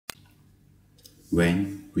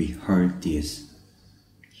When we heard this,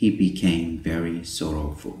 he became very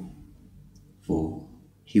sorrowful, for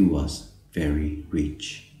he was very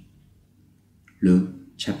rich. Luke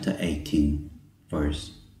chapter 18,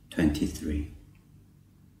 verse 23.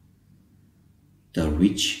 The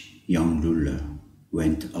rich young ruler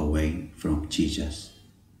went away from Jesus,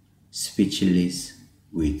 speechless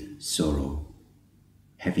with sorrow,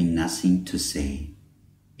 having nothing to say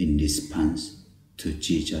in response to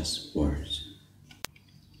Jesus' words.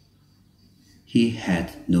 He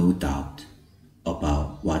had no doubt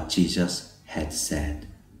about what Jesus had said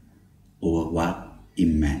or what it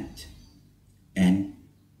meant, and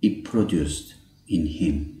it produced in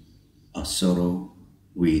him a sorrow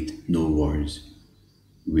with no words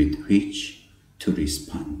with which to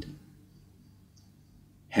respond.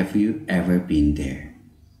 Have you ever been there?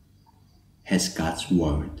 Has God's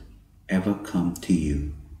word ever come to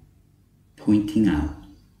you, pointing out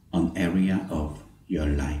an area of your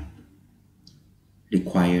life,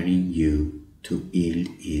 requiring you to yield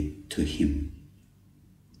it to Him?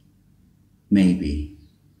 Maybe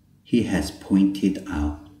He has pointed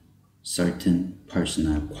out certain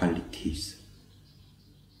personal qualities,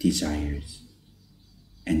 desires,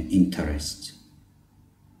 and interests,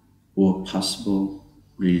 or possible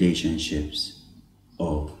relationships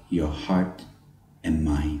of your heart and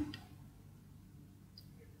mind.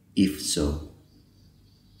 If so,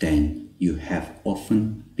 then you have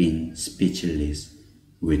often been speechless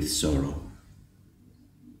with sorrow.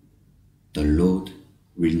 The Lord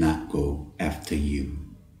will not go after you,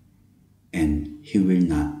 and He will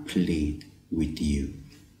not plead with you.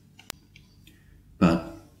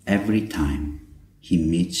 But every time He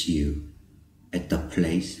meets you at the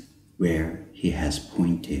place where He has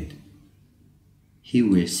pointed, He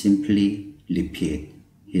will simply repeat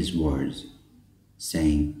His words,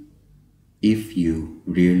 saying, "If you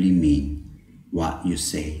really mean what you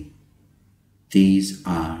say, these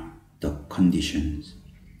are the conditions.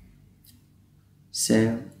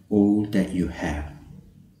 Sell all that you have."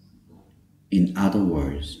 In other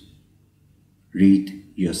words, rid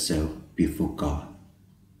yourself before God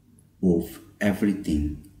of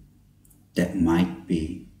everything that might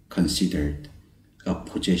be considered a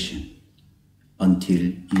possession until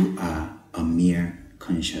you are a mere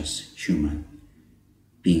conscious human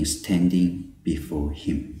being standing before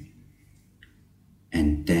Him,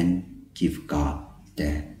 and then give God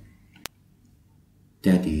that.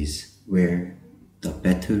 That is where the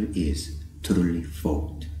battle is truly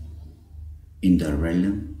fought, in the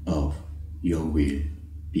realm of your will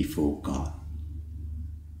before God.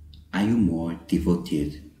 Are you more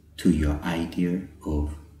devoted to your idea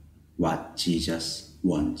of what Jesus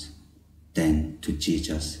wants than to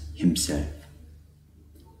Jesus Himself?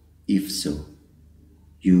 If so,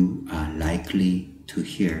 you are likely to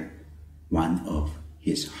hear one of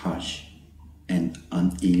His harsh and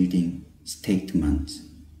unyielding statements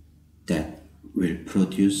that will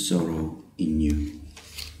produce sorrow in you.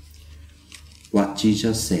 What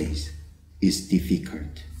Jesus says is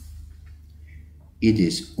difficult. It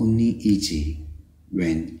is only easy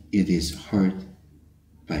when it is heard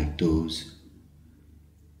by those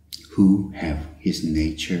who have His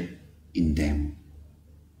nature in them.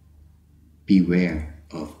 Beware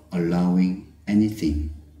of allowing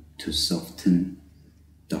anything to soften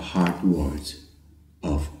the hard words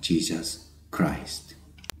of Jesus Christ.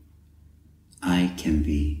 I can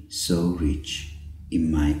be so rich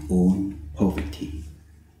in my own poverty,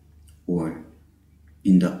 or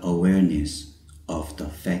in the awareness of the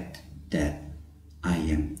fact that I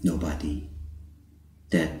am nobody,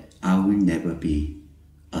 that I will never be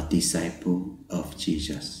a disciple of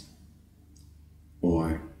Jesus.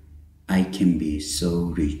 Or I can be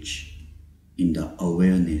so rich in the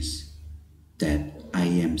awareness that I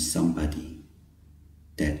am somebody,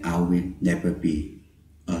 that I will never be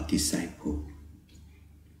a disciple.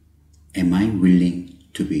 Am I willing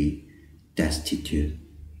to be destitute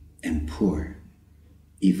and poor,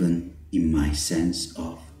 even in my sense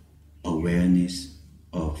of awareness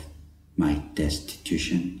of my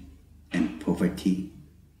destitution and poverty?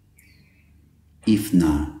 If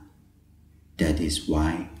not, that is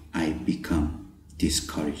why I become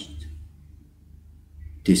discouraged.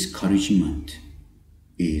 Discouragement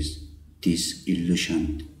is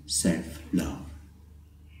disillusioned self-love,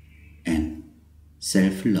 and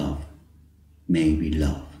self-love may be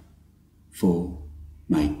love for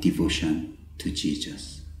my devotion to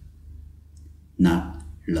Jesus, not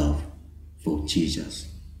love for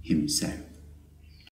Jesus Himself.